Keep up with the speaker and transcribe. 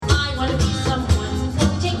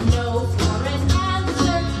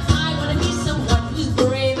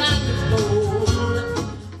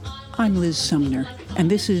Liz Sumner, and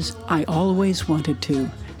this is I Always Wanted To,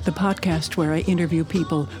 the podcast where I interview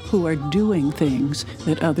people who are doing things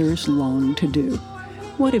that others long to do.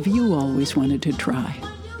 What have you always wanted to try?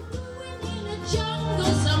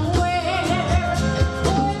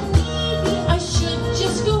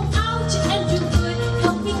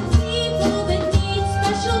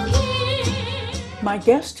 My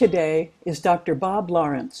guest today is Dr. Bob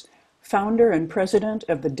Lawrence, founder and president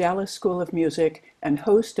of the Dallas School of Music and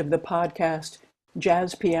host of the podcast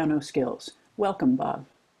Jazz Piano Skills. Welcome, Bob.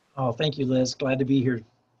 Oh, thank you, Liz. Glad to be here.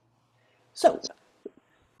 So,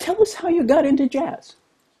 tell us how you got into jazz.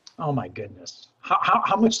 Oh, my goodness.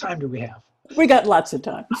 How much time do we have? We got lots of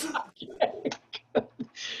time.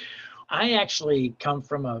 I actually come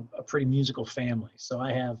from a pretty musical family. So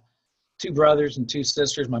I have two brothers and two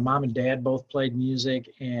sisters. My mom and dad both played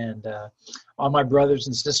music, and all my brothers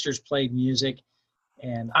and sisters played music.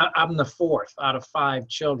 And I'm the fourth out of five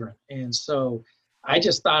children. And so I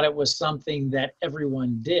just thought it was something that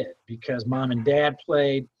everyone did because mom and dad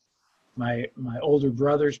played, my older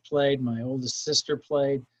brothers played, my oldest sister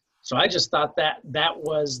played. So I just thought that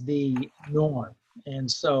was the norm. And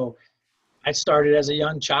so I started as a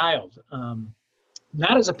young child.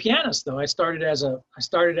 Not as a pianist though. I started as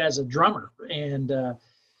a drummer, and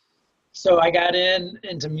so I got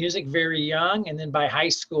into music very young. And then by high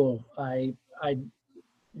school, I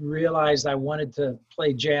realized I wanted to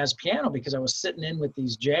play jazz piano because I was sitting in with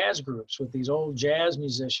these jazz groups, with these old jazz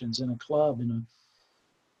musicians in a club, in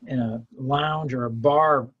a lounge or a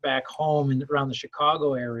bar back home around the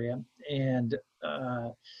Chicago area, and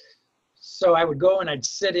so I would go and I'd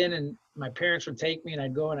sit in, and my parents would take me, and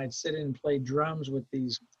I'd go and I'd sit in and play drums with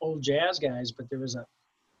these old jazz guys. But there was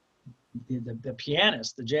the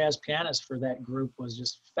pianist, the jazz pianist for that group was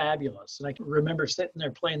just fabulous. And I can remember sitting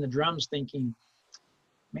there playing the drums thinking,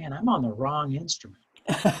 man, I'm on the wrong instrument.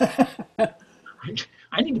 I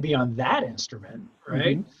need to be on that instrument,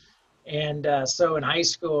 right? Mm-hmm. And so in high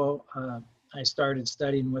school, I started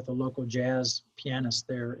studying with a local jazz pianist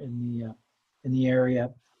there in the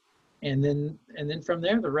area. And then from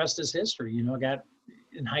there, the rest is history. You know, I got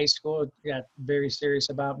in high school, got very serious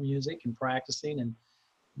about music and practicing, and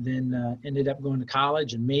then ended up going to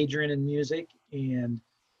college and majoring in music. And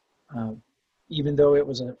even though it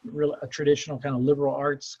was a traditional kind of liberal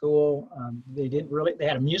arts school, they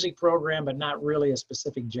had a music program, but not really a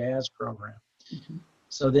specific jazz program. Mm-hmm.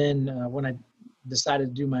 So then when I decided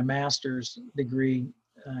to do my master's degree,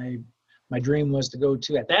 my dream was to go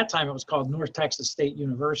to, at that time it was called North Texas State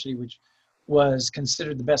University, which was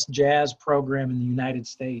considered the best jazz program in the United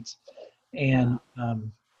States. And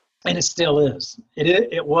it still is.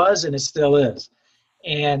 It was, and it still is.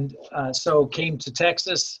 And so came to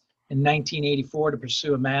Texas in 1984 to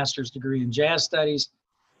pursue a master's degree in jazz studies,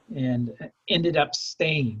 and ended up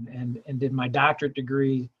staying and did my doctorate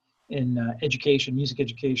degree in education, music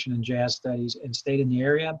education and jazz studies, and stayed in the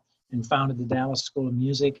area and founded the Dallas School of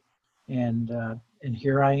Music. And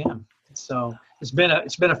here I am. So it's been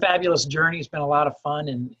a fabulous journey. It's been a lot of fun,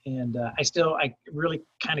 and I really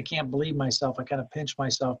kind of can't believe myself. I kind of pinch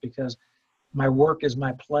myself because my work is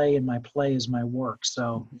my play and my play is my work.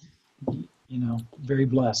 So, you know, very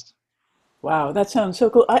blessed. Wow, that sounds so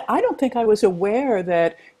cool. I don't think I was aware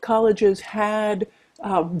that colleges had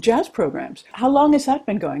jazz programs. How long has that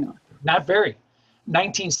been going on? Not very.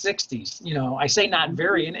 1960s, you know, I say not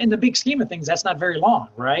very, and in the big scheme of things, that's not very long,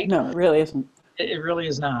 right? No, it really isn't. It really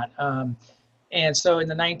is not. And so in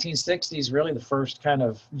the 1960s, really the first kind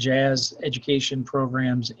of jazz education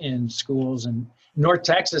programs in schools, and North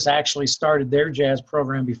Texas actually started their jazz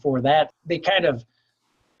program before that. They kind of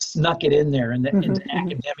snuck it in there into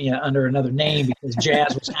academia under another name because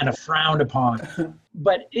jazz was kind of frowned upon.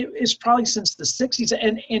 But it's probably since the 60s,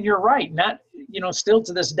 and you're right, still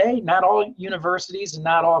to this day, not all universities and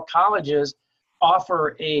not all colleges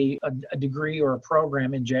offer a degree or a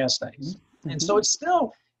program in jazz studies. Mm-hmm. And so it's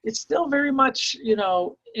still very much, you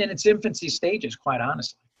know, in its infancy stages, quite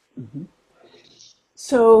honestly. Mm-hmm.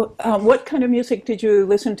 So what kind of music did you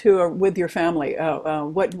listen to or with your family?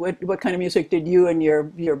 What kind of music did you and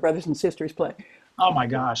your brothers and sisters play? Oh my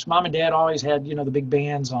gosh. Mom and dad always had, you know, the big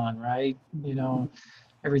bands on, right? You know,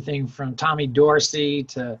 everything from Tommy Dorsey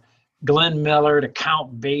to Glenn Miller to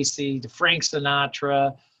Count Basie to Frank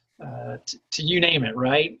Sinatra, to you name it,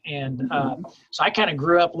 right? And so I kind of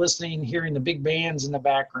grew up hearing the big bands in the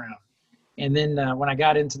background. And then when I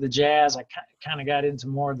got into the jazz, I kind of got into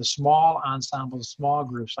more of the small ensembles, small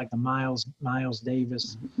groups like the Miles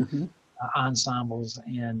Davis ensembles,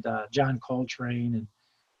 and John Coltrane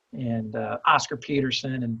and Oscar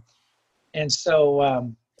Peterson. And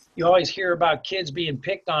so You always hear about kids being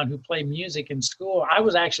picked on who play music in school. I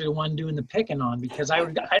was actually the one doing the picking on because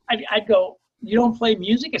I'd go, you don't play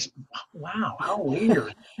music? It's, wow, how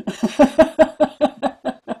weird.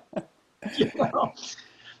 You know?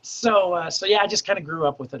 So yeah, I just kind of grew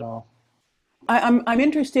up with it all. I'm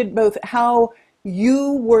interested both how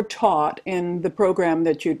you were taught in the program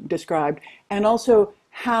that you described, and also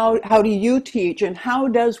how do you teach, and how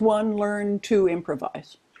does one learn to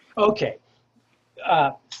improvise? Okay,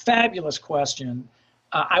 fabulous question.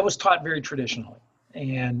 I was taught very traditionally,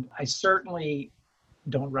 and I certainly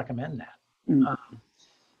don't recommend that. Mm. Uh,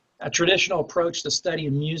 a traditional approach to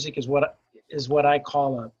studying music is what I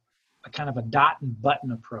call a kind of a dot and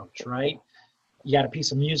button approach, right? You got a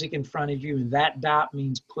piece of music in front of you, and that dot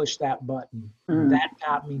means push that button. Mm. That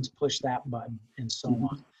dot means push that button, and so Mhm.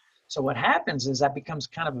 on. So what happens is that becomes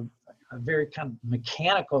kind of a very kind of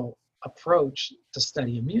mechanical approach to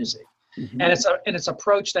studying music. Mhm. And it's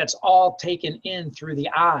approach that's all taken in through the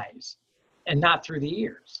eyes and not through the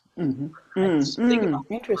ears. Mhm. Right? Mm. So think about Mm. it,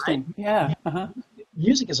 right? Interesting. Yeah. Uh-huh.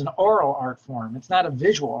 Music is an oral art form. It's not a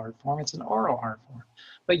visual art form. It's an oral art form.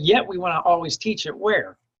 But yet we want to always teach it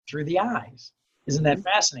where? Through the eyes. Isn't that Mhm.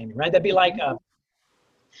 fascinating, right? It'd be like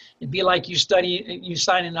you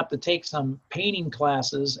signing up to take some painting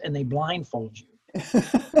classes and they blindfold you.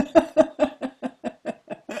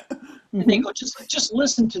 And they Mhm. go, just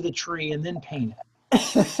listen to the tree and then paint it.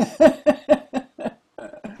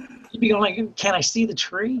 You'd be going like, can I see the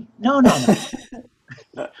tree? No, no,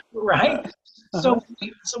 no. Right? Uh-huh.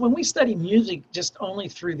 So when we study music just only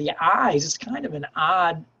through the eyes, it's Mhm. kind of an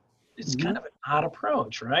odd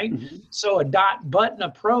approach, right? Mhm. So a dot button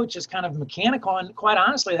approach is kind of mechanical, and quite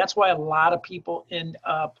honestly, that's why a lot of people end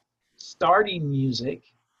up starting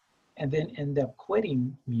music and then end up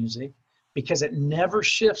quitting music because it never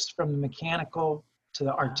shifts from the mechanical to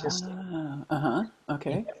the artistic. Ah, uh-huh. You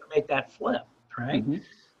Okay. never make that flip, right? Mhm.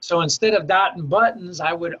 So instead of dot and buttons,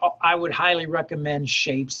 I would highly recommend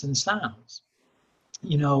shapes and sounds.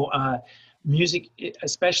 You know, music,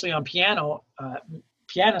 especially on piano,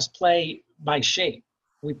 pianists play by shape.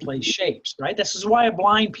 We play Mhm. shapes, right? This is why a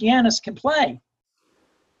blind pianist can play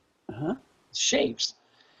Uh-huh. shapes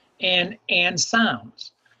and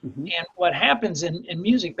sounds. Mhm. And what happens in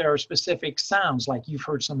music, there are specific sounds, like you've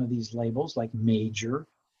heard some of these labels, like major,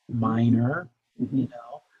 Mhm. minor, you Mhm.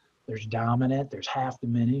 know, there's dominant, there's half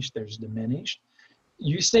diminished, there's diminished.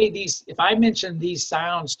 You say these, if I mention these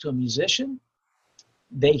sounds to a musician,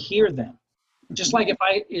 they hear them. Just Mhm.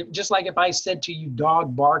 like if I said to you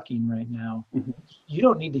dog barking right now, Mhm. you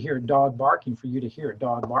don't need to hear a dog barking for you to hear a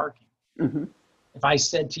dog barking. Mhm. If I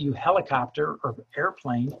said to you helicopter or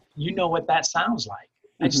airplane, you know what that sounds like.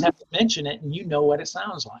 I just Mhm. have to mention it and you know what it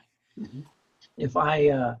sounds like. Mhm. If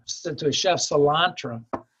I said to a chef cilantro,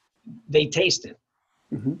 they taste it,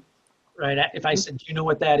 Mhm. right? If I said, do you know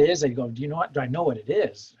what that is? They go, do you know what? Do I know what it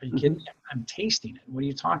is? Are you kidding Mhm. me? I'm tasting it. What are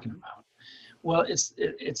you talking Mhm. about? Well, it's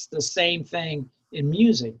the same thing in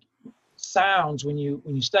music. Sounds, when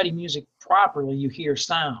you study music properly, you hear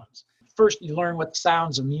sounds. First, you learn what the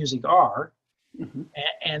sounds of music are, Mhm.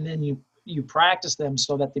 and then you practice them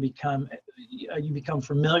so that they become you become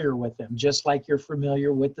familiar with them, just like you're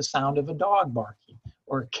familiar with the sound of a dog barking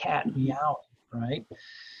or a cat Mhm. meowing, right?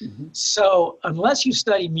 Mhm. So unless you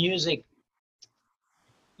study music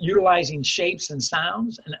utilizing shapes and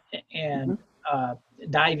sounds and Mhm. uh,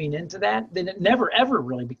 diving into that, then it never ever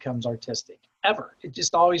really becomes artistic ever. It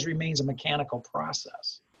just always remains a mechanical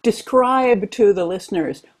process. Describe to the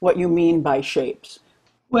listeners what you mean by shapes.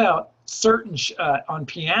 Well, on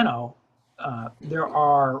piano, there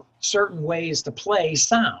are certain ways to play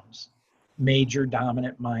sounds: major,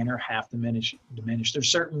 dominant, minor, half diminished, diminished.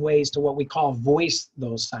 There's certain ways to what we call voice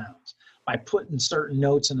those sounds by putting certain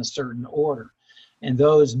notes in a certain order, and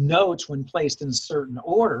those notes, when placed in a certain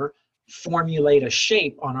order, formulate a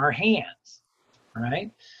shape on our hands.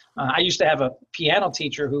 Right? I used to have a piano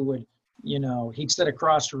teacher who would, he'd sit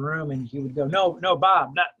across the room and he would go, no, no,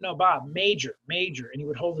 Bob, not no, Bob, major, major, and he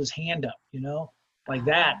would hold his hand up, like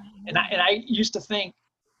that. And I used to think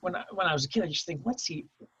when I was a kid, I used to think,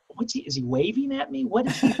 is he waving at me? What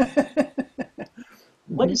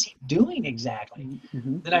Mhm. is he doing exactly?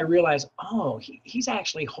 Mhm. Then I realized, oh, he's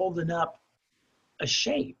actually holding up a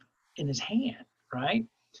shape in his hand, right?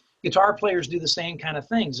 Guitar players do the same kind of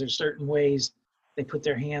things. There's certain ways they put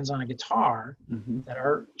their hands on a guitar Mhm. that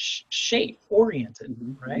are shape oriented,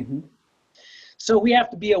 Mhm. right? Mhm. So we have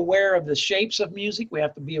to be aware of the shapes of music. We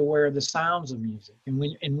have to be aware of the sounds of music. And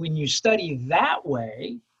when you study that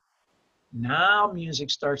way, now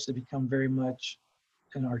music starts to become very much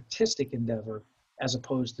an artistic endeavor as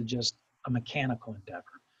opposed to just a mechanical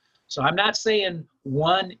endeavor. So I'm not saying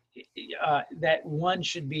that one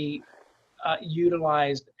should be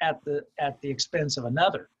utilized at the expense of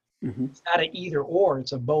another. Mm-hmm. It's not an either or,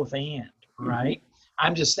 it's a both and, right? Mm-hmm.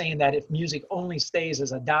 I'm just saying that if music only stays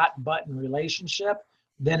as a dot button relationship,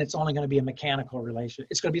 then it's only going to be a mechanical relation.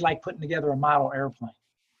 It's going to be like putting together a model airplane.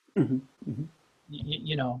 Mm-hmm. Mm-hmm.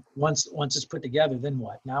 You know, once it's put together, then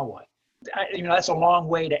what? Now what? That's a long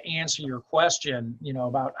way to answer your question,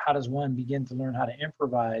 about how does one begin to learn how to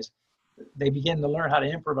improvise. They begin to learn how to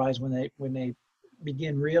improvise when they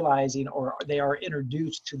begin realizing, or they are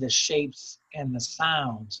introduced to the shapes and the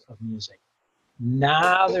sounds of music.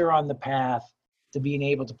 Now they're on the path to being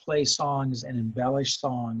able to play songs and embellish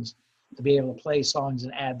songs, to be able to play songs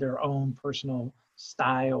and add their own personal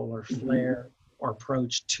style or flair or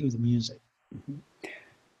approach to the music.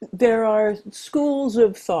 There are schools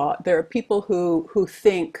of thought. There are people who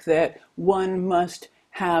think that one must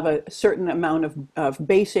have a certain amount of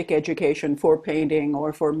basic education for painting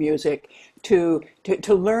or for music to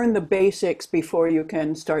learn the basics before you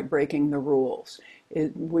can start breaking the rules.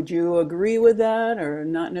 Would you agree with that, or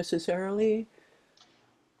not necessarily?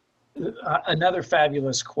 Another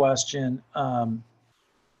fabulous question.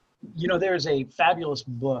 There's a fabulous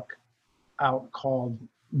book out called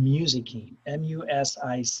Musicking, Musicking,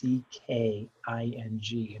 and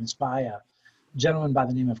it's by a gentleman by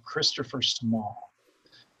the name of Christopher Small.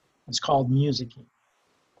 It's called Musicking.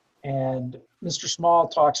 And Mr. Small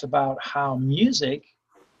talks about how music,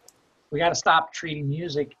 we got to stop treating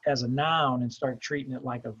music as a noun and start treating it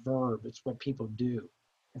like a verb. It's what people do.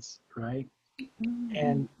 It's right.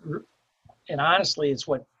 Mm-hmm. And honestly,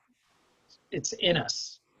 it's in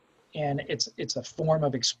us. And it's a form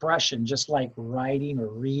of expression, just like writing or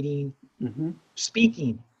reading,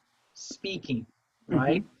 speaking,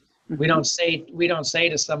 right? Mm-hmm. We don't say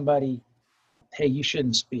to somebody, "Hey, you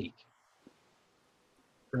shouldn't speak."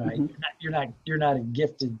 Right? Mm-hmm. You're not a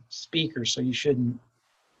gifted speaker, so you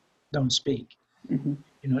don't speak. Mm-hmm.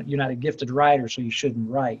 You're not a gifted writer, so you shouldn't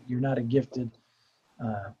write. You're not a gifted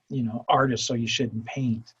artist, so you shouldn't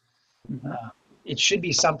paint. Mm-hmm. It should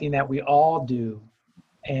be something that we all do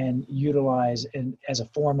and utilize as a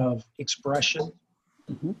form of expression,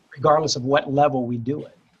 regardless of what level we do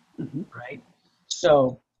it, right?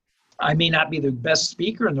 So I may not be the best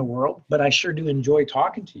speaker in the world, but I sure do enjoy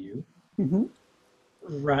talking to you,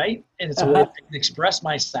 right? And it's a way to express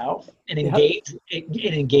myself and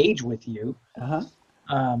engage with you.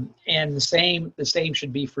 And the same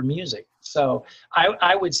should be for music. So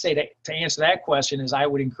I would say to answer that question is I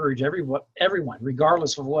would encourage everyone,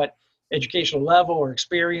 regardless of what educational level or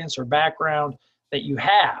experience or background that you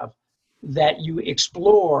have, that you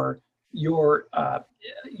explore your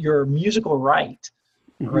musical right,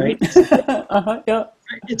 right? Yeah.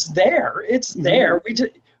 It's there. It's there.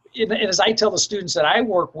 And as I tell the students that I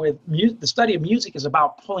work with, the study of music is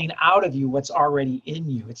about pulling out of you what's already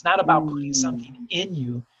in you. It's not about putting something in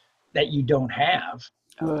you that you don't have.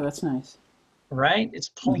 Oh, that's nice. Right? It's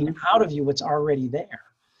pulling out of you what's already there.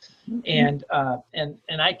 And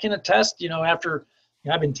I can attest, after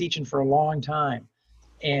I've been teaching for a long time,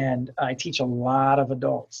 and I teach a lot of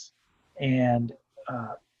adults, and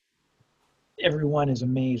everyone is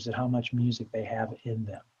amazed at how much music they have in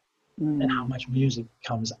them and how much music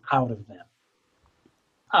comes out of them.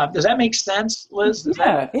 Does that make sense, Liz?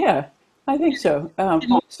 Yeah, I think so.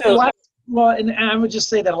 And I would just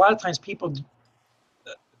say that a lot of times people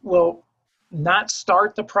will not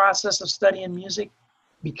start the process of studying music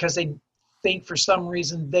because they think for some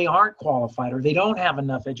reason they aren't qualified, or they don't have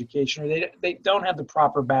enough education, or they don't have the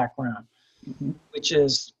proper background, which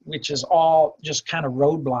is all just kind of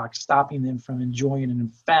roadblocks stopping them from enjoying a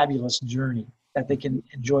fabulous journey that they can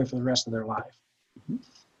enjoy for the rest of their life.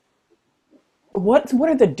 What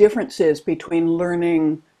are the differences between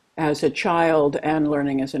learning as a child and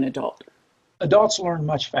learning as an adult? Adults learn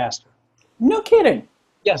much faster. No kidding.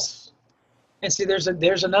 Yes. And see, there's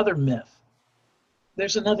another myth.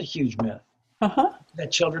 There's another huge myth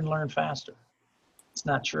that children learn faster. It's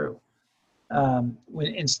not true. When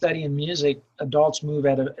in studying music, adults move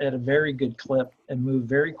at a very good clip and move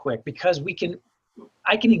very quick, because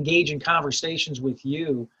I can engage in conversations with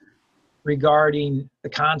you regarding the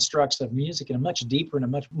constructs of music in a much deeper and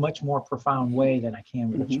a much more profound way than I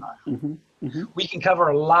can with a child. We can cover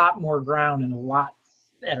a lot more ground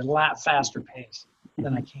at a lot faster pace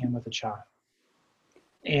than I can with a child.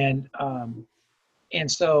 And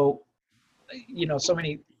so, so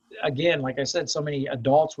many, again, like I said, so many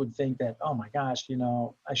adults would think that, oh my gosh,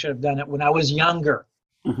 I should have done it when I was younger.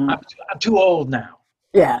 I'm too old now.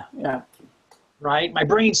 Yeah. Right? My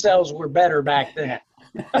brain cells were better back then.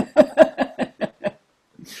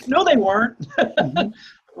 No, they weren't.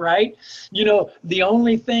 right? You know, the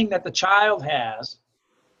only thing that the child has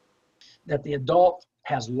that the adult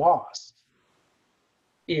has lost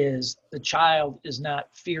is the child is not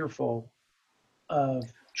fearful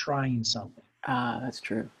of trying something. Ah, that's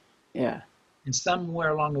true. Yeah. And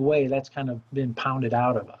somewhere along the way, that's kind of been pounded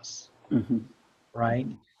out of us, Mm-hmm. right?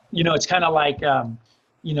 You know, it's kind of like,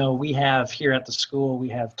 you know, we have here at the school, we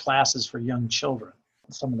have classes for young children.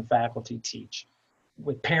 Some of the faculty teach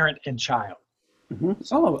with parent and child. Mm-hmm.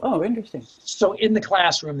 Oh, interesting. So in the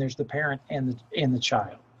classroom, there's the parent and the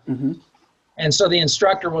child. Mm-hmm. And so the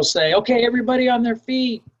instructor will say, okay, everybody on their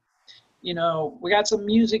feet. You know, we got some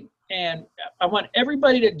music and I want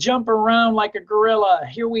everybody to jump around like a gorilla.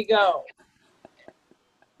 Here we go.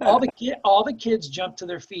 All the kids jump to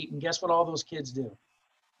their feet, and guess what all those kids do?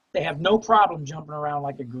 They have no problem jumping around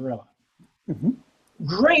like a gorilla. Mm-hmm.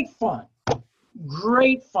 Great fun.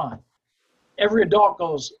 Great fun. Every adult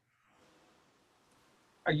goes,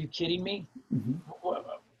 are you kidding me? Mm-hmm.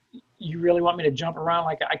 You really want me to jump around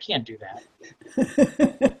like I can't do that?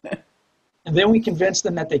 And then we convince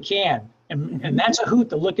them that they can. And that's a hoot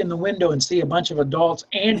to look in the window and see a bunch of adults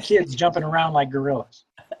and kids jumping around like gorillas.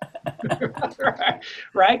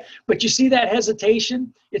 Right? But you see that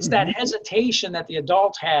hesitation? It's that hesitation that the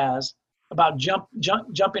adult has about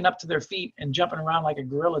jumping up to their feet and jumping around like a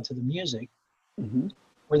gorilla to the music,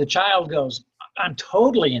 where the child goes, I'm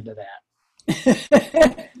totally into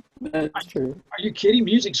that. That's true. Are you kidding?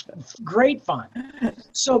 Music's great fun.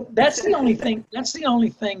 So that's the only thing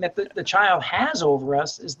that the child has over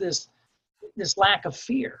us is this lack of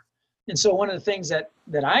fear. And so one of the things that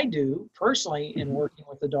I do personally in working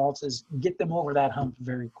with adults is get them over that hump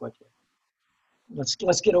very quickly. Let's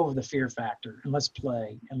get over the fear factor and let's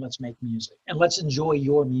play and let's make music and let's enjoy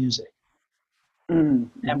your music.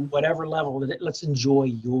 Mm-hmm. At whatever level, let's enjoy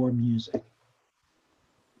your music.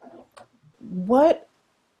 What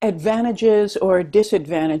advantages or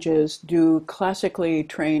disadvantages do classically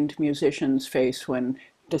trained musicians face when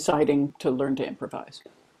deciding to learn to improvise?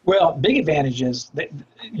 Well, big advantage is that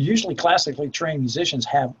usually classically trained musicians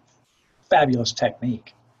have fabulous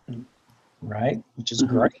technique, right? Which is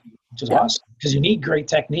great, which is awesome, because you need great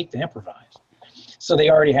technique to improvise. So they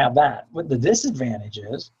already have that. But the disadvantage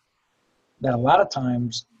is that a lot of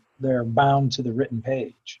times they're bound to the written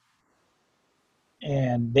page.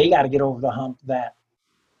 And they got to get over the hump that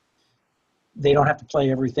they don't have to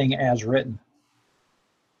play everything as written.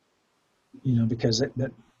 You know, because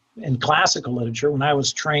in classical literature, when I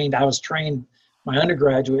was trained, my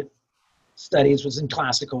undergraduate studies was in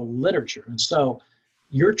classical literature. And so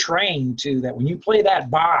you're trained to that when you play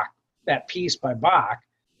that piece by Bach,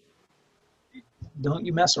 don't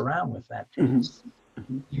you mess around with that piece.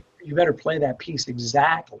 You better play that piece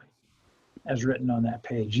exactly as written on that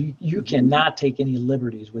page. You cannot take any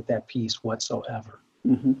liberties with that piece whatsoever.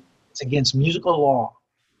 It's against musical law.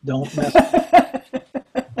 Don't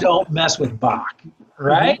mess with Bach,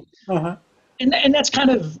 right? And that's kind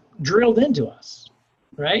of drilled into us,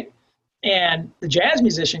 right? And the jazz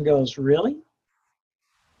musician goes, really?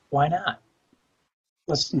 Why not?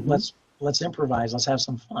 Let's improvise. Let's have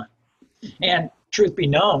some fun. And truth be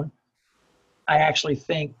known, I actually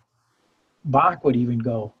think Bach would even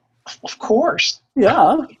go, of course.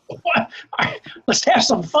 Yeah. Let's have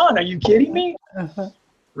some fun. Are you kidding me?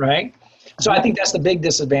 Right? So I think that's the big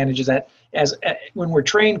disadvantage is that when we're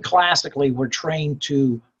trained classically, we're trained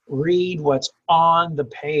to read what's on the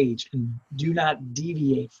page and do not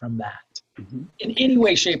deviate from that in any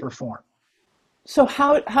way, shape, or form. So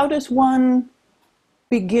how does one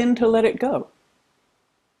begin to let it go?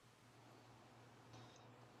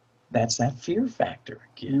 That's that fear factor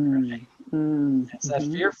again, right? That's that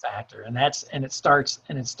fear factor, and it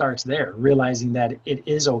starts there, realizing that it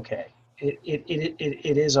is okay.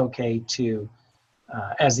 It is okay to,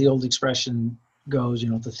 as the old expression goes,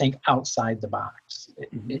 to think outside the box.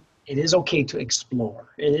 It is okay to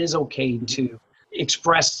explore. It is okay to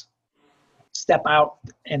step out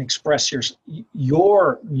and express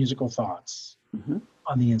your musical thoughts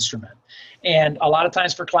on the instrument. And a lot of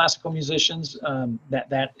times for classical musicians,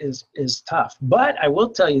 that is tough. But I will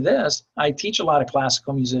tell you this: I teach a lot of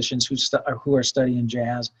classical musicians who are studying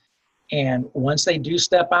jazz. And once they do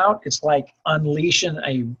step out, it's like unleashing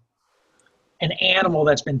an animal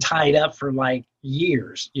that's been tied up for like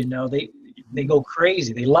years. They go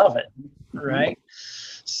crazy. They love it, right?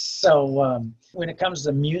 So when it comes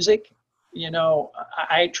to music,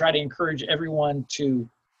 I try to encourage everyone to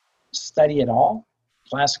study it all: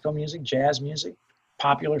 classical music, jazz music,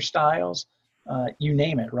 popular styles, you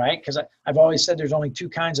name it, right? Because I've always said there's only two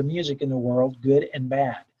kinds of music in the world: good and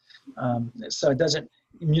bad. So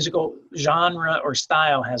musical genre or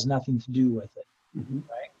style has nothing to do with it,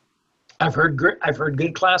 right? I've heard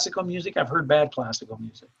good classical music. I've heard bad classical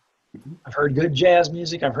music. Mhm. I've heard good jazz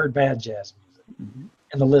music. I've heard bad jazz music, Mhm.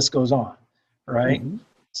 and the list goes on, right? Mhm.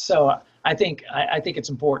 So I think it's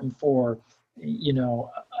important for, you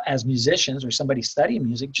know, as musicians or somebody studying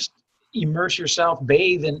music, just immerse yourself,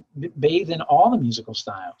 bathe in all the musical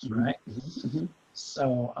styles, Mhm. right? Mhm.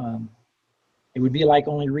 So it would be like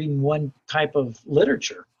only reading one type of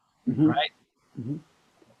literature, Mhm. right? Mhm.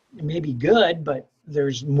 It may be good, but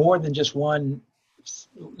there's more than just one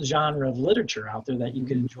genre of literature out there that you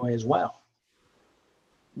can enjoy as well.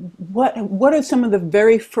 What are some of the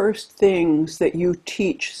very first things that you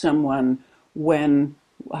teach someone when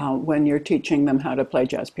you're teaching them how to play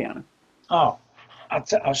jazz piano? Oh,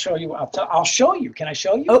 I'll show you. I'll show you. Can I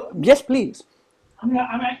show you? Oh, yes, please. I'm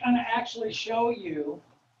gonna actually show you.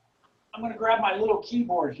 I'm gonna grab my little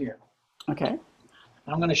keyboard here. Okay.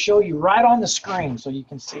 I'm gonna show you right on the screen so you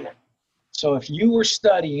can see it. So if you were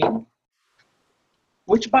studying,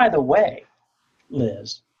 which by the way,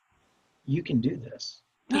 Liz, you can do this,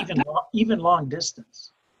 even long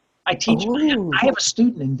distance. I teach. Oh, I have a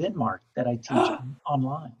student in Denmark that I teach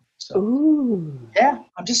online. So ooh. yeah,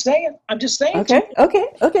 I'm just saying. I'm just saying to you, Okay, okay,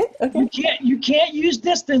 okay, okay. you can't use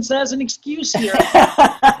distance as an excuse here.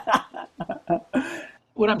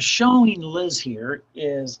 What I'm showing Liz here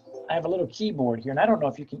is I have a little keyboard here, and I don't know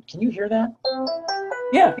if you can you hear that?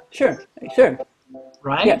 Yeah, sure, sure.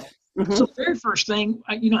 Right? Yes. So Mm-hmm. the very first thing,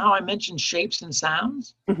 you know how I mentioned shapes and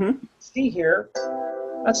sounds? Mm-hmm. See here,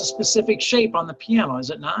 that's a specific shape on the piano, is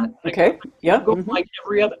it not? Okay. I'm Yeah. going Mm-hmm. like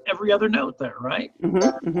every other note there, right?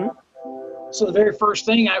 Mm-hmm. Mm-hmm. So the very first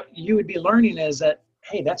thing you would be learning is that,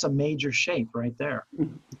 hey, that's a major shape right there.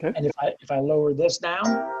 Mm-hmm. Okay. And if I lower this down,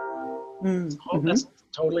 Mm-hmm. that's a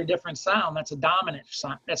totally different sound. That's a dominant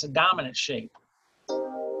sound. That's a dominant shape.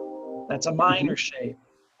 That's a minor shape.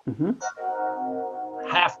 Mm-hmm.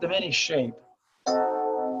 Half diminished shape.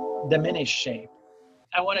 Diminished shape.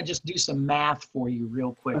 I want to just do some math for you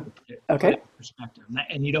real quick to put it Okay. in perspective.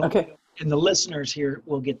 And you don't, Okay. and the listeners here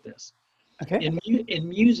will get this. Okay. In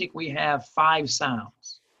music, we have 5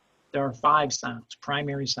 sounds. There are 5 sounds,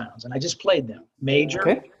 primary sounds, and I just played them: major,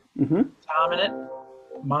 Okay. Mm-hmm. dominant,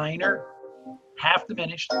 minor, half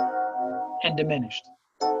diminished, and diminished.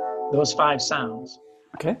 Those 5 sounds.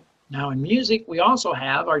 Okay. Now in music, we also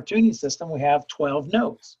have our tuning system. We have 12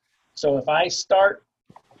 notes. So if I start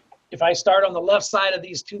on the left side of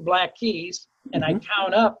these 2 black keys and I Mm-hmm.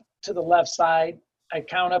 count up to the left side, I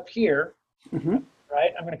count up here, Mm-hmm.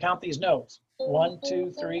 right? I'm going to count these notes: 1,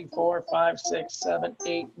 2, 3, 4, 5, 6, 7,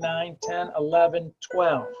 8, 9, 10, 11,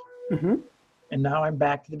 12. Mm-hmm. And now I'm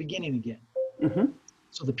back to the beginning again. Mm-hmm.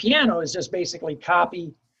 So the piano is just basically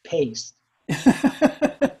copy, paste,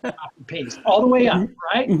 all the way up,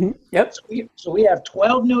 right? Mm-hmm. Yep. So we have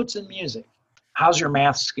 12 notes in music. How's your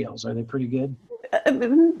math skills? Are they pretty good?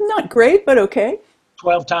 Not great, but okay.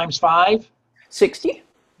 12 times 5? 60.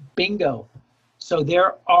 Bingo. So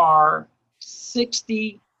there are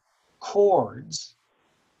 60 chords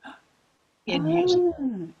in music.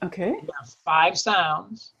 Okay. You have 5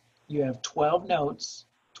 sounds. You have 12 notes.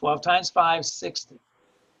 12 times 5, 60.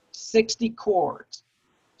 60 chords.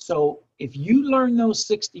 So if you learn those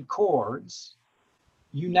 60 chords,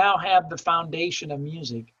 you now have the foundation of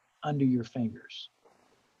music under your fingers.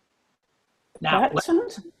 Now, That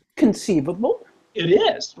sounds conceivable. it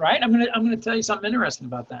is, right? I'm gonna tell you something interesting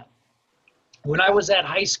about that. When I was that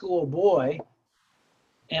high school boy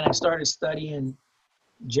and I started studying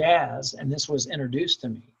jazz, and this was introduced to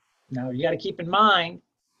me. Now you got to keep in mind,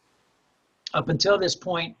 up until this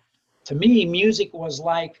point, to me, music was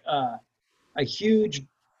like a huge,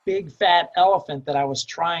 big, fat elephant that I was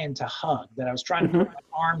trying to hug, that I was trying to put my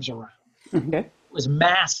arms around. Okay. It was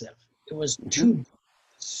massive. It was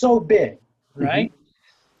so big, right?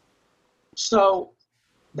 So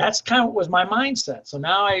that's kind of was my mindset. So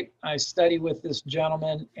now I study with this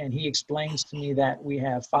gentleman, and he explains to me that we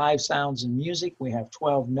have 5 sounds in music. We have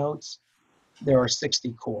 12 notes. There are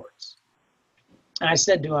 60 chords. And I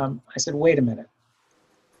said to him, wait a minute.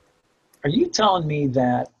 Are you telling me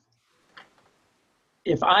that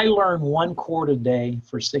if I learn 1 chord a day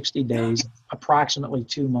for 60 days, approximately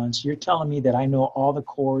 2 months, you're telling me that I know all the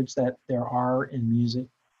chords that there are in music?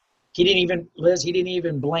 He didn't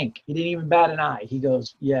even blink. He didn't even bat an eye. He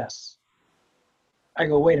goes, yes. I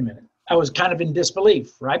go, wait a minute. I was kind of in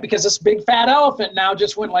disbelief, right? Because this big fat elephant now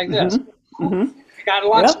just went like this. Got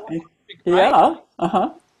lots of, right? Yeah.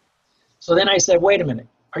 Uh-huh. So then I said, wait a minute.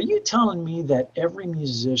 Are you telling me that every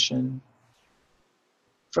musician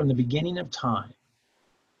from the beginning of time,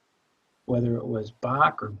 whether it was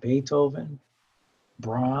Bach or Beethoven,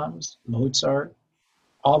 Brahms, Mozart,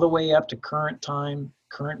 all the way up to current time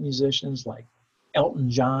current musicians like Elton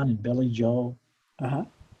John and Billy Joel, Uh-huh.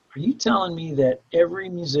 are you telling me that every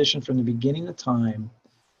musician from the beginning of time,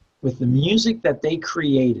 with the music that they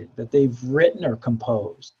created, that they've written or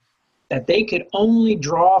composed, that they could only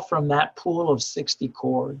draw from that pool of 60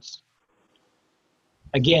 chords?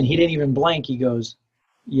 Again, he didn't even blink. He goes,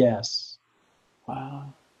 yes.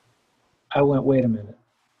 Wow. I went, wait a minute.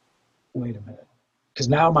 Because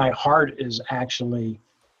now my heart is actually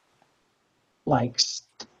like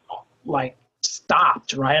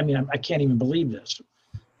stopped, right? I mean, I can't even believe this.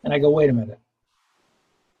 And I go, wait a minute.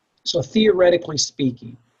 So theoretically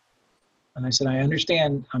speaking, and I said, I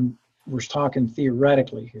understand we're talking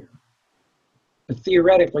theoretically here. But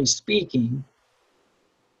theoretically speaking,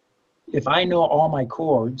 if I know all my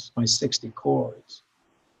chords, my 60 chords,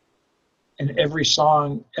 and every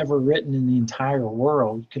song ever written in the entire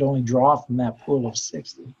world could only draw from that pool of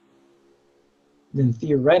 60, then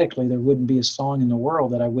theoretically there wouldn't be a song in the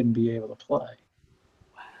world that I wouldn't be able to play.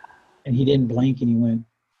 And he didn't blink and he went,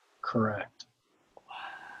 correct.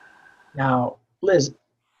 Now, Liz,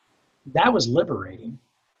 that was liberating.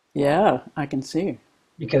 Yeah, I can see.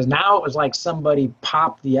 Because now it was like somebody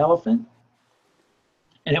popped the elephant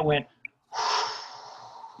and it went,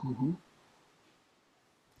 Mm-hmm.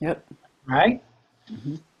 Yep. right?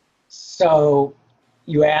 Mm-hmm. So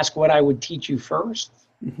you ask what I would teach you first.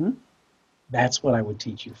 Mm-hmm. That's what I would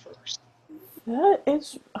teach you first. That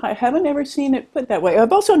is, I haven't ever seen it put that way.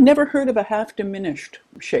 I've also never heard of a half diminished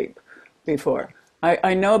shape before.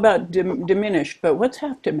 I know about diminished, but what's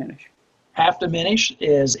half diminished? Half diminished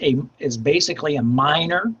is basically a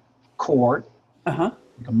minor chord, Uh-huh.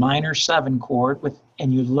 a minor 7 chord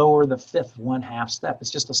and you lower the 5th 1/2 step.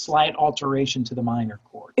 It's just a slight alteration to the minor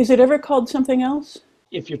chord. Is it ever called something else?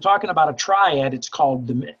 If you're talking about a triad, it's called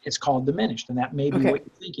diminished, and that may be Okay. what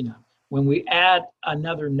you're thinking of. When we add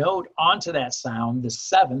another note onto that sound, the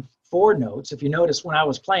 7th, 4 notes. If you notice, when I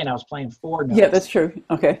was playing 4 notes. Yeah, that's true.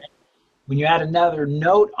 Okay. When you add another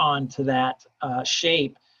note onto that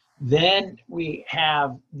shape, then we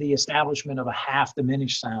have the establishment of a half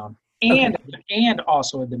diminished sound and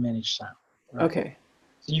also a diminished sound. Right? Okay.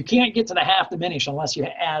 So you can't get to the half diminished unless you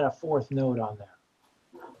add a 4th note on there.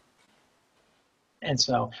 And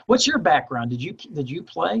so, what's your background? Did you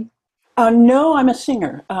play? No, I'm a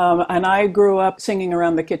singer, and I grew up singing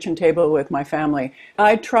around the kitchen table with my family.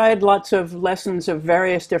 I tried lots of lessons of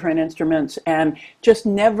various different instruments and just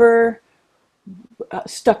never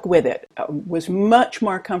stuck with it. Was much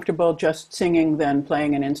more comfortable just singing than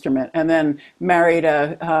playing an instrument, and then married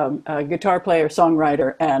a guitar player,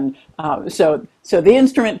 songwriter, and so the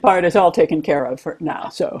instrument part is all taken care of for now.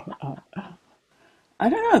 So I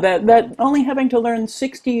don't know, that only having to learn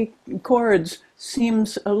 60 chords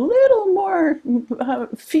seems a little more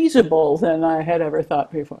feasible than I had ever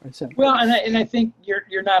thought before. So. Well, and I think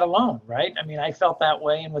you're not alone, right? I mean, I felt that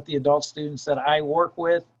way, and with the adult students that I work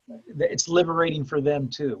with, it's liberating for them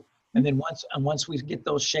too. And then once we get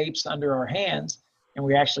those shapes under our hands and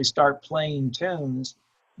we actually start playing tunes,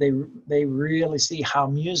 they really see how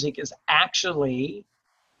music is actually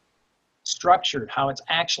structured, how it's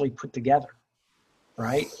actually put together.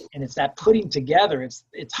 Right? And it's that putting together,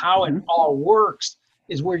 it's how it all works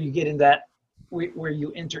is where you get in that, where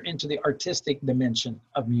you enter into the artistic dimension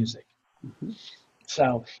of music. Mm-hmm.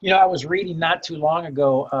 So, I was reading not too long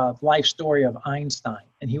ago a life story of Einstein,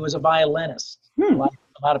 and he was a violinist. A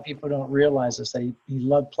lot of people don't realize this. He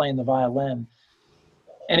loved playing the violin.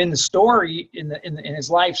 And in the story, in his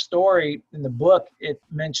life story, in the book, it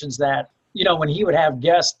mentions that, when he would have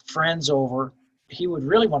guest friends over, he would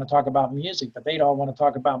really want to talk about music, but they'd all want to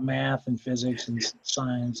talk about math and physics and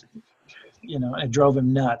science, and it drove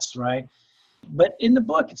him nuts, right? But in the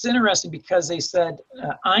book, it's interesting because they said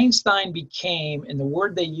Einstein became, and the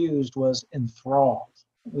word they used was enthralled,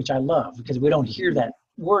 which I love because we don't hear that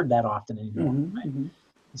word that often anymore. Mm-hmm, right? mm-hmm.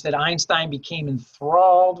 He said Einstein became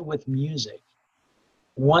enthralled with music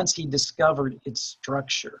once he discovered its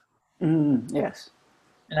structure. Yes.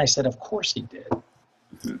 And I said, of course he did.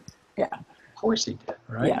 Mm-hmm. Yeah. Of course he did,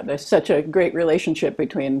 right? Yeah, there's such a great relationship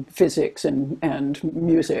between physics and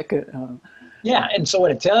music. Yeah, and so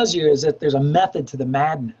what it tells you is that there's a method to the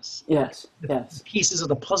madness. Yes, The pieces of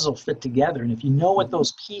the puzzle fit together, and if you know what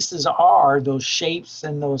those pieces are, those shapes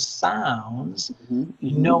and those sounds,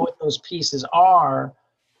 you know what those pieces are,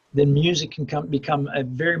 then music can become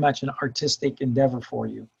very much an artistic endeavor for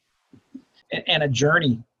you, and a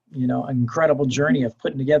journey, an incredible journey of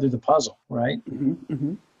putting together the puzzle, right? Mm-hmm,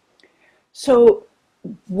 mm-hmm. So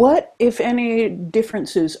what, if any,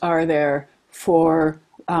 differences are there for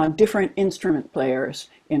different instrument players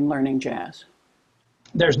in learning jazz?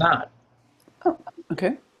 There's not. Oh,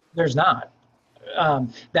 okay. There's not.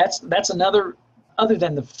 That's another, other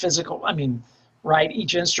than the physical. I mean, right?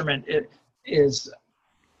 Each instrument is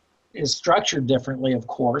structured differently, of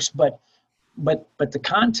course, but the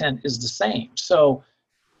content is the same. So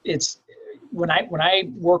it's when I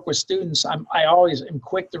work with students, I always am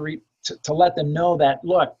quick to let them know that,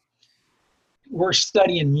 look, we're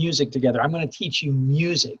studying music together. I'm going to teach you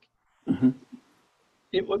music. Mm-hmm.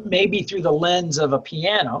 It may be through the lens of a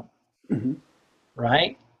piano, mm-hmm.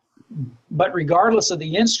 right? But regardless of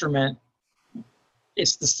the instrument,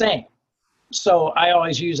 it's the same. So I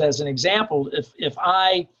always use as an example, if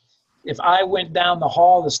I went down the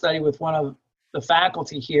hall to study with one of the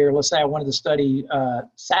faculty here, let's say I wanted to study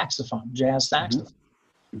saxophone, jazz saxophone.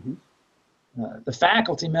 Mm-hmm. The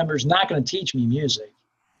faculty member is not going to teach me music.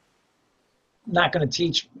 Not going to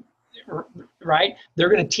teach, right? They're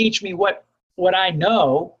going to teach me what I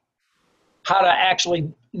know, how to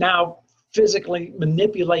actually now physically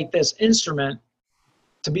manipulate this instrument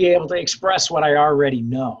to be able to express what I already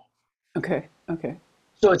know. Okay.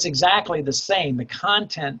 So it's exactly the same. The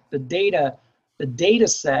content, the data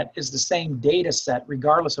set is the same data set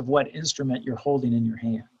regardless of what instrument you're holding in your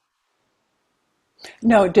hand.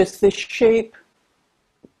 Now, does the shape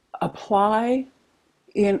apply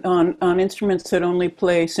on instruments that only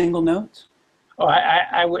play single notes? Oh,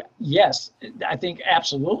 I would, yes, I think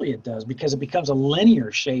absolutely it does, because it becomes a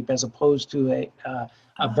linear shape as opposed to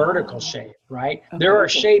a vertical shape, right? Okay. There are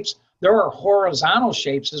shapes, there are horizontal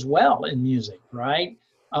shapes as well in music, right?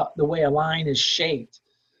 The way a line is shaped,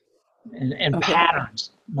 and Okay.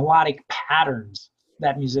 patterns, melodic patterns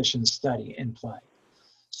that musicians study and play.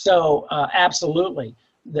 So absolutely,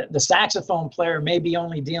 the saxophone player may be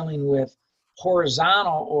only dealing with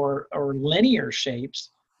horizontal or linear shapes,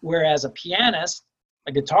 whereas a pianist,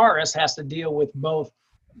 a guitarist, has to deal with both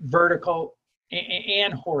vertical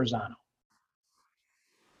and horizontal.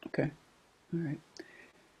 Okay. All right.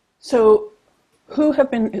 So who have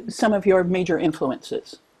been some of your major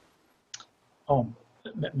influences? Oh,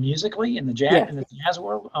 musically in the jazz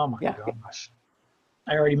world? Oh my gosh.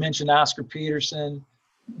 I already mentioned Oscar Peterson,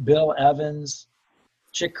 Bill Evans,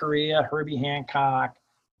 Chick Corea, Herbie Hancock,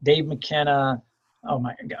 Dave McKenna, oh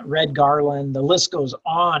my God, Red Garland. The list goes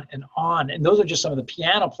on. And those are just some of the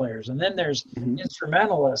piano players. And then there's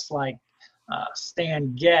instrumentalists like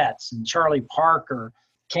Stan Getz and Charlie Parker,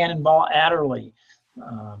 Cannonball Adderley,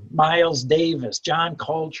 Miles Davis, John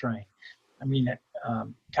Coltrane. I mean,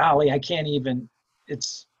 golly, I can't even,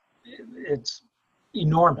 it's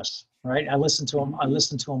enormous, right? I listen to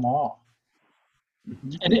them all.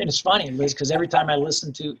 And it's funny, Liz, because every time I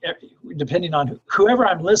listen to, depending on whoever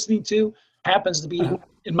I'm listening to, happens to be,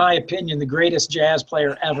 in my opinion, the greatest jazz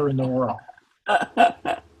player ever in the world.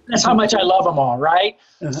 That's how much I love them all, right?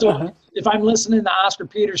 So if I'm listening to Oscar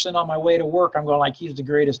Peterson on my way to work, I'm going like, he's the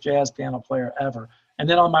greatest jazz piano player ever. And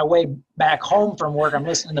then on my way back home from work, I'm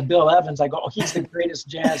listening to Bill Evans. I go, oh, he's the greatest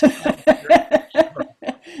jazz piano player ever.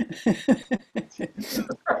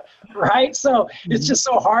 Right? So it's just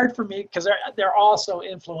so hard for me because they're all so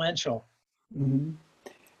influential. Mm-hmm.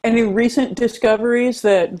 Any recent discoveries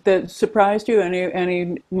that surprised you?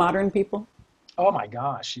 Any modern people? Oh my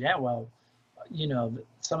gosh, yeah. Well, you know,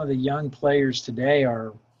 some of the young players today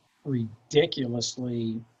are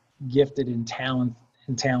ridiculously gifted and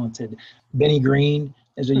talented. Benny Green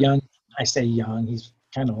is a young, I say young, he's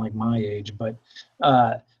kind of like my age, but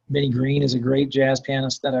Benny Green is a great jazz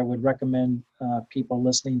pianist that I would recommend people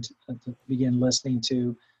listening to begin listening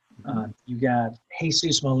to. You got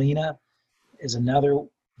Jesus Molina is another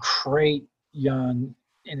great young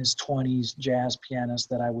in his 20s jazz pianist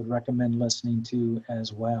that I would recommend listening to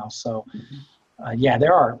as well. So yeah,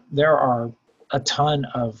 there are a ton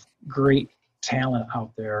of great talent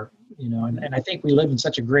out there, you know, and I think we live in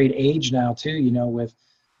such a great age now too, you know, with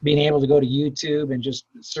being able to go to YouTube and just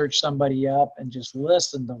search somebody up and just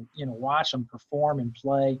listen to, you know, watch them perform and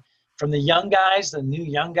play, from the young guys, the new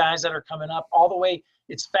young guys that are coming up, all the way.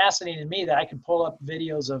 It's fascinating to me that I can pull up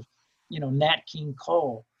videos of, you know, Nat King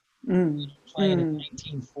Cole playing in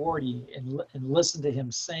 1940 and listen to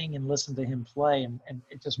him sing and listen to him play and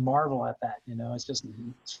it just marvel at that, you know. It's just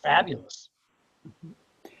it's fabulous.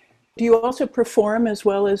 Do you also perform as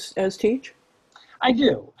well as teach? I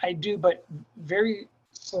do, but very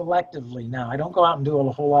selectively now. I don't go out and do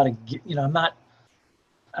a whole lot of, you know,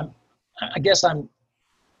 I guess I'm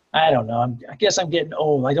getting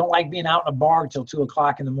old. I don't like being out in a bar till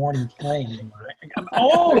 2:00 in the morning playing anymore. I'm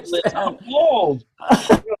old, Liz, I'm old.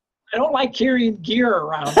 I don't like carrying gear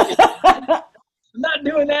around. I'm not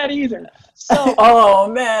doing that either. So, oh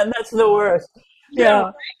man, that's the worst. Yeah.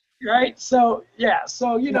 Right? Right. So, yeah.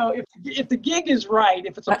 So, if the gig is right,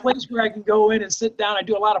 if it's a place where I can go in and sit down, I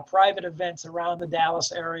do a lot of private events around the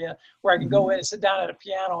Dallas area where I can go in and sit down at a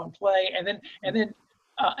piano and play and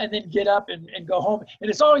then get up and go home. And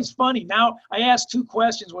it's always funny. Now I ask two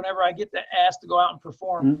questions whenever I get asked to go out and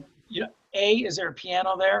perform. Mm-hmm. A, is there a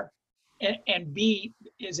piano there? And B,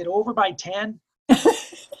 is it over by 10?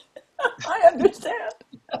 I understand.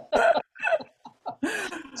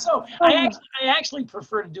 So I actually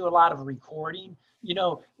prefer to do a lot of recording,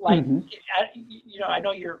 like, I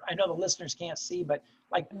know the listeners can't see, but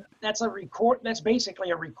like that's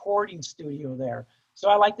basically a recording studio there. So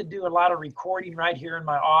I like to do a lot of recording right here in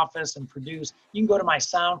my office and produce. You can go to my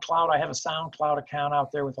SoundCloud. I have a SoundCloud account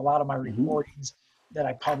out there with a lot of my recordings that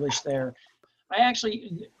I publish there. I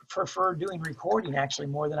actually prefer doing recording actually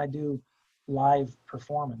more than I do live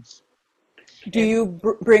performance. Do you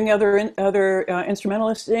bring other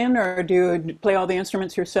instrumentalists in, or do you play all the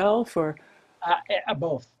instruments yourself, or?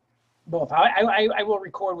 Both. I will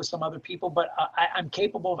record with some other people, but I'm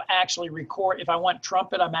capable of actually if I want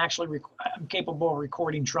trumpet, I'm capable of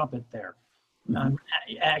recording trumpet there. I'm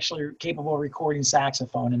actually capable of recording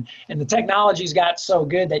saxophone, and the technology's got so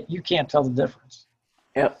good that you can't tell the difference.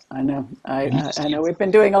 Yep, I know. I know. We've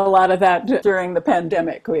been doing a lot of that during the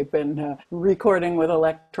pandemic. We've been recording with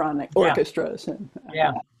electronic orchestras and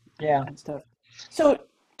stuff. So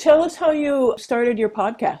tell us how you started your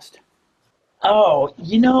podcast. Oh,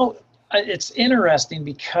 it's interesting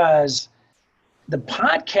because the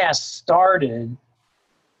podcast started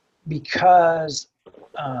because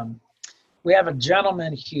we have a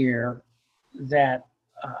gentleman here that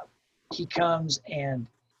he comes and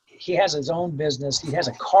he has his own business. He has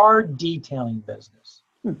a car detailing business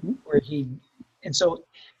and so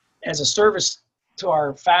as a service to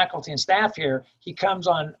our faculty and staff here, he comes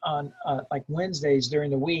on like Wednesdays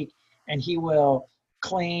during the week, and he will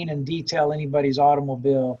clean and detail anybody's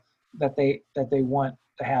automobile that they want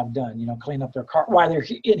to have done, clean up their car while they're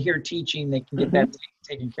in here teaching. They can get that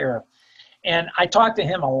taken care of. And I talked to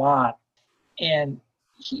him a lot, and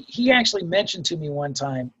he actually mentioned to me one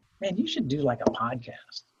time, man, you should do like a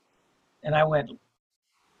podcast. And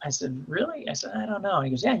I said, really? I said, I don't know. And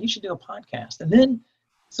he goes, yeah, you should do a podcast. And then,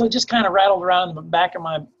 so it just kind of rattled around in the back of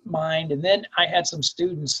my mind. And then I had some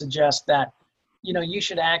students suggest that, you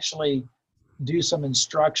should actually do some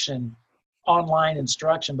instruction, online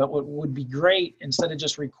instruction, but what would be great, instead of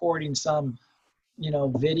just recording some,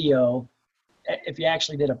 video, if you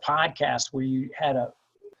actually did a podcast where you had a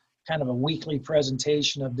kind of a weekly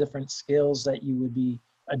presentation of different skills that you would be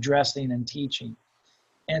addressing and teaching.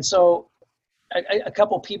 And so a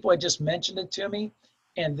couple people had just mentioned it to me.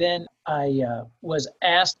 And then I was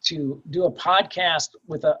asked to do a podcast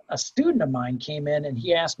with a student of mine came in, and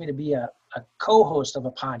he asked me to be a co-host of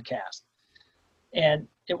a podcast. And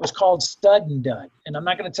it was called Stud and Dud. And I'm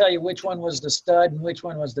not going to tell you which one was the stud and which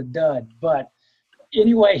one was the dud. But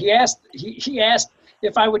anyway, he asked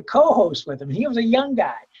if I would co-host with him. He was a young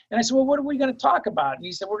guy. And I said, well, what are we going to talk about? And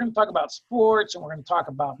he said, we're going to talk about sports, and we're going to talk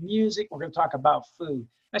about music. We're going to talk about food.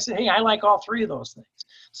 I said, hey, I like all three of those things.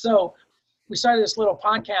 So we started this little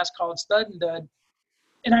podcast called Stud and Dud.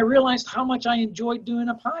 And I realized how much I enjoyed doing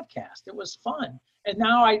a podcast. It was fun. And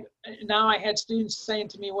now I had students saying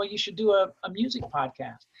to me, well, you should do a music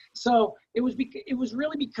podcast. So it was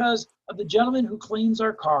really because of the gentleman who cleans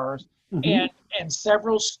our cars and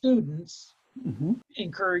several students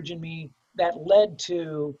encouraging me that led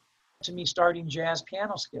to me starting Jazz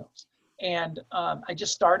Piano Skills. And I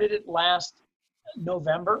just started it last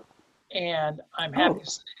November, and I'm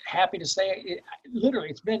happy to say literally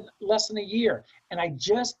it's been less than a year, and I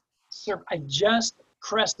just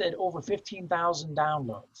crested over 15,000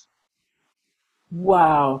 downloads.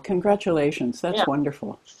 Wow, congratulations. That's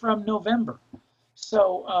wonderful. From November.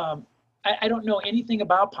 So I don't know anything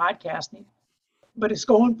about podcasting, but it's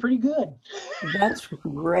going pretty good. That's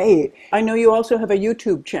great. I know you also have a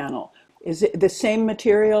YouTube channel. Is it the same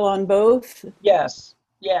material on both? Yes.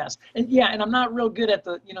 And I'm not real good at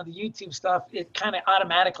the YouTube stuff. It kind of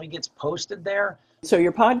automatically gets posted there. So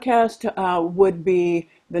your podcast would be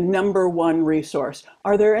the number one resource.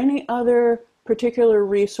 Are there any other particular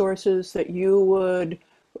resources that you would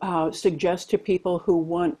suggest to people who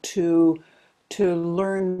want to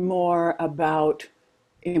learn more about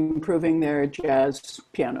improving their jazz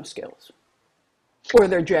piano skills or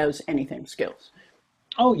their jazz anything skills?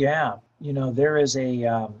 Oh yeah. There is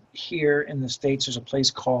here in the States, there's a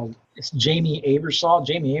place called, it's Jamie Aebersold.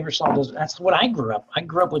 Jamie Aebersold that's what I grew up. I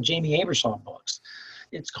grew up with Jamie Aebersold books.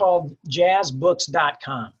 It's called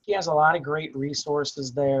jazzbooks.com. He has a lot of great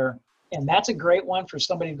resources there. And that's a great one for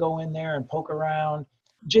somebody to go in there and poke around.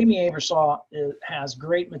 Jamie Aebersold has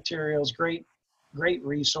great materials, great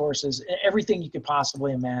resources, everything you could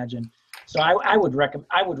possibly imagine. So I would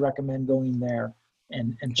recommend going there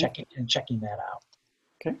and checking that out.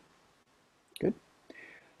 Okay, good.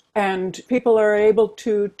 And people are able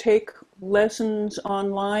to take lessons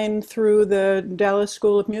online through the Dallas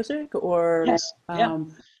School of Music, or Yes, yeah.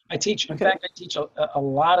 I teach. In okay. fact, I teach a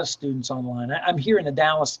lot of students online. I'm here in the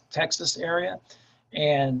Dallas, Texas area,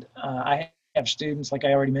 and I have students, like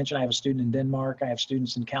I already mentioned. I have a student in Denmark. I have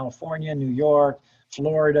students in California, New York,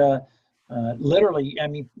 Florida. Literally, I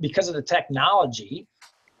mean, because of the technology.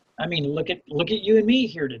 I mean, look at you and me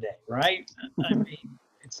here today, right? I mean,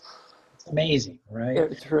 it's amazing, right?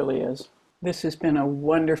 It really is. This has been a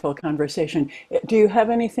wonderful conversation. Do you have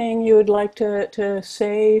anything you would like to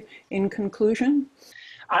say in conclusion?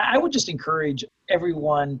 I would just encourage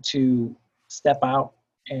everyone to step out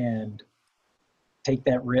and take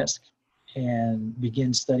that risk and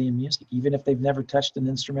begin studying music, even if they've never touched an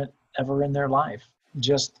instrument ever in their life.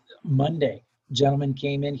 Just Monday, a gentleman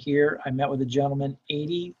came in here. I met with a gentleman,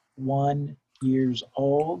 81 years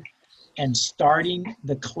old, and starting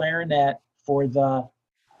the clarinet for the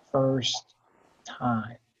first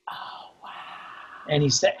time. Oh, wow. And he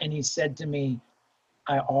said to me,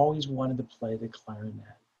 I always wanted to play the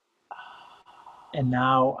clarinet. And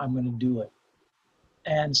now I'm going to do it.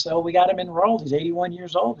 And so we got him enrolled. He's 81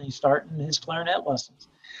 years old and he's starting his clarinet lessons.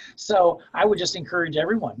 So I would just encourage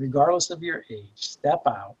everyone, regardless of your age, step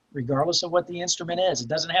out, regardless of what the instrument is. It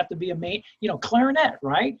doesn't have to be clarinet,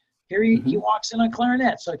 right? Here he walks in on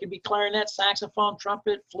clarinet. So it can be clarinet, saxophone,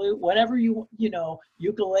 trumpet, flute, whatever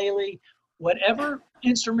ukulele, whatever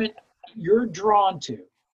instrument you're drawn to.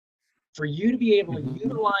 For you to be able to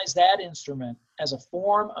utilize that instrument as a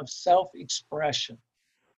form of self-expression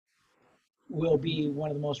will be one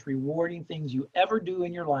of the most rewarding things you ever do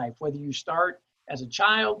in your life, whether you start as a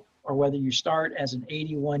child or whether you start as an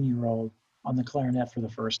 81-year-old on the clarinet for the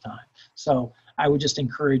first time. So I would just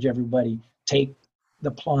encourage everybody, take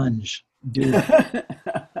the plunge, do it.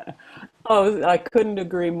 Oh, I couldn't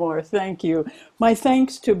agree more. Thank you. My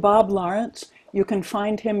thanks to Bob Lawrence. You can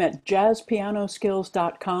find him at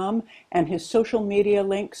jazzpianoskills.com, and his social media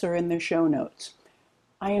links are in the show notes.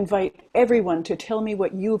 I invite everyone to tell me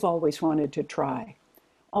what you've always wanted to try.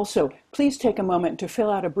 Also, please take a moment to fill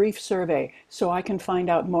out a brief survey so I can find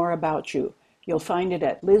out more about you. You'll find it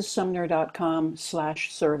at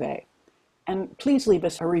lizsumner.com/survey. And please leave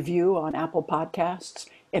us a review on Apple Podcasts.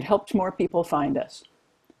 It helps more people find us.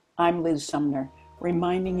 I'm Liz Sumner,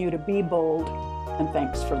 reminding you to be bold, and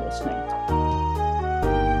thanks for listening.